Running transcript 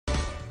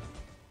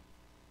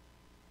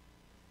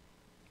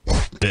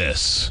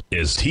This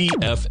is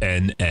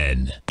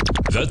TFNN,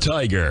 the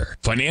Tiger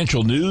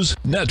Financial News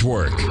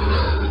Network.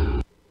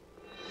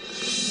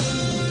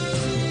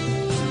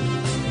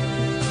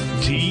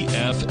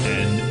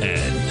 TFNN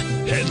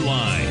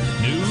Headline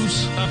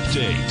News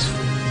Update.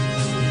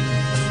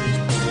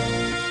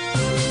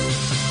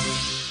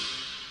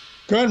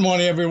 Good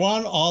morning,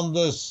 everyone. On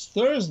this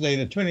Thursday,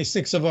 the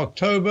 26th of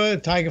October,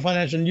 Tiger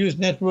Financial News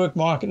Network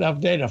market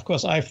update. Of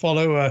course, I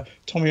follow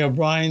Tommy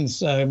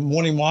O'Brien's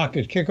morning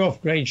market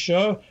kickoff. Great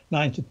show,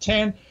 9 to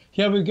 10.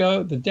 Here we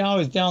go. The Dow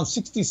is down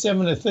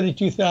 67 at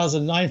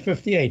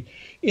 32,958.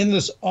 In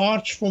this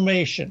arch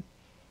formation,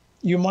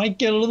 you might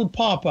get a little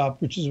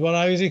pop-up, which is what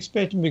I was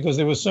expecting because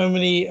there were so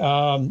many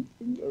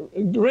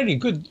really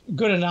good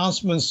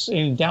announcements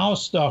in Dow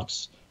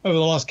stocks over the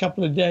last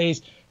couple of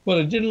days. Well,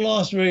 it didn't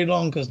last very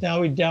long because now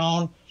we're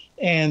down,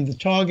 and the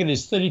target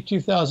is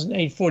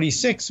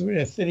 32,846. We're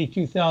at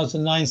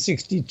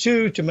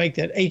 32,962 to make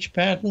that H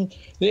pattern.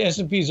 The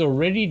S&P's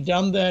already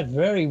done that,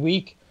 very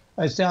weak.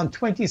 It's down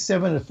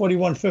 27 at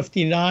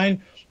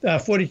 4159.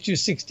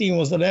 4216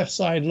 was the left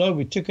side low.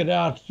 We took it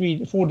out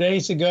 4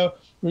 days ago.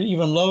 We're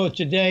even lower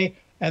today.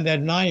 And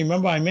that 9,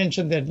 remember I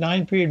mentioned that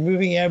 9-period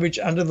moving average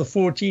under the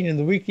 14 in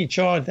the weekly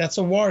chart. That's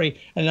a worry.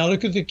 And now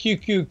look at the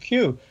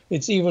QQQ.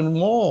 It's even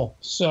more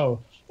so.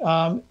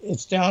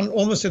 It's down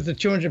almost at the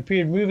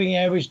 200-period moving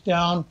average,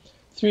 down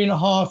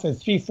 3.5 at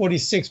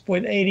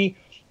 346.80.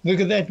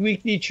 Look at that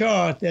weekly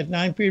chart, that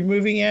 9-period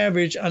moving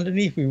average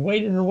underneath. We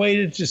waited and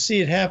waited to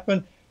see it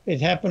happen. It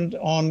happened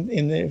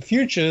in the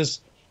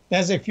futures,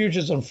 Nasdaq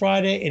futures on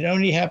Friday. It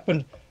only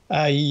happened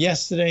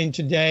yesterday and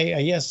today.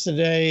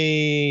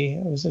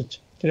 What was it?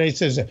 Today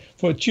says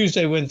for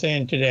Tuesday, Wednesday,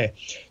 and today.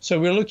 So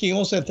we're looking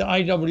also at the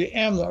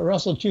IWM, the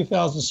Russell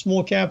 2000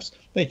 small caps,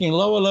 making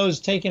lower lows,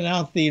 taking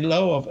out the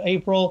low of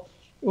April.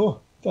 Oh,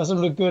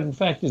 doesn't look good. In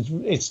fact,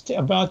 it's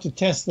about to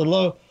test the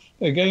low.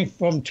 They're going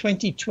from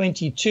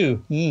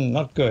 2022.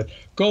 Not good.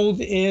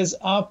 Gold is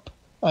up.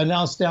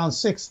 Now it's down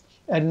 6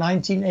 at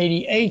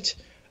 1988.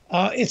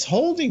 It's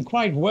holding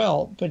quite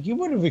well, but you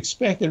would have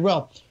expected,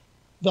 well,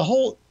 the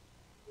whole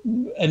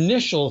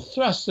initial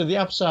thrust to the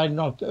upside in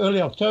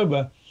early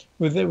October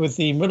with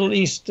the Middle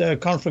East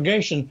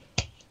conflagration,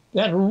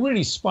 that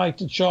really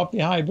spiked it sharply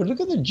high. But look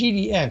at the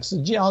GDX.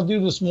 I'll do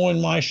this more in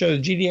my show.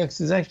 The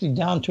GDX is actually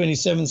down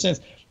 27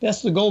 cents.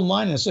 That's the gold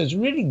minus. So it's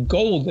really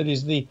gold that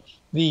is the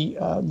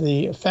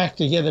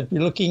factor here that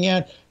we're looking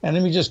at. And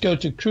let me just go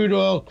to crude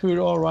oil. Crude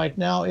oil right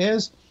now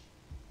is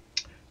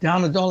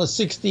down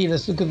 $1.60.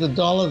 Let's look at the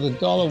dollar. The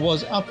dollar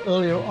was up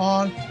earlier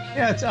on.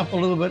 Yeah, it's up a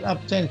little bit,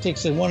 up 10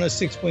 ticks at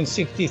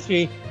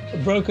 106.63.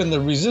 Broken the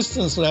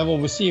resistance level.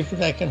 We'll see if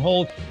that can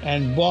hold.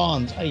 And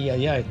bonds,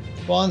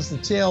 bonds, the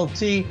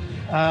TLT,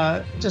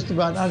 just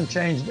about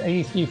unchanged,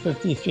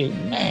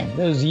 83.53. Man,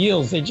 those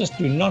yields, they just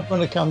do not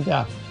want to come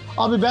down.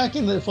 I'll be back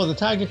for the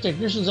Tiger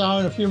Technicians Hour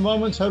in a few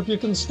moments. Hope you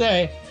can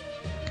stay.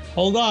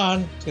 Hold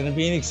on. It's going to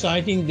be an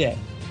exciting day.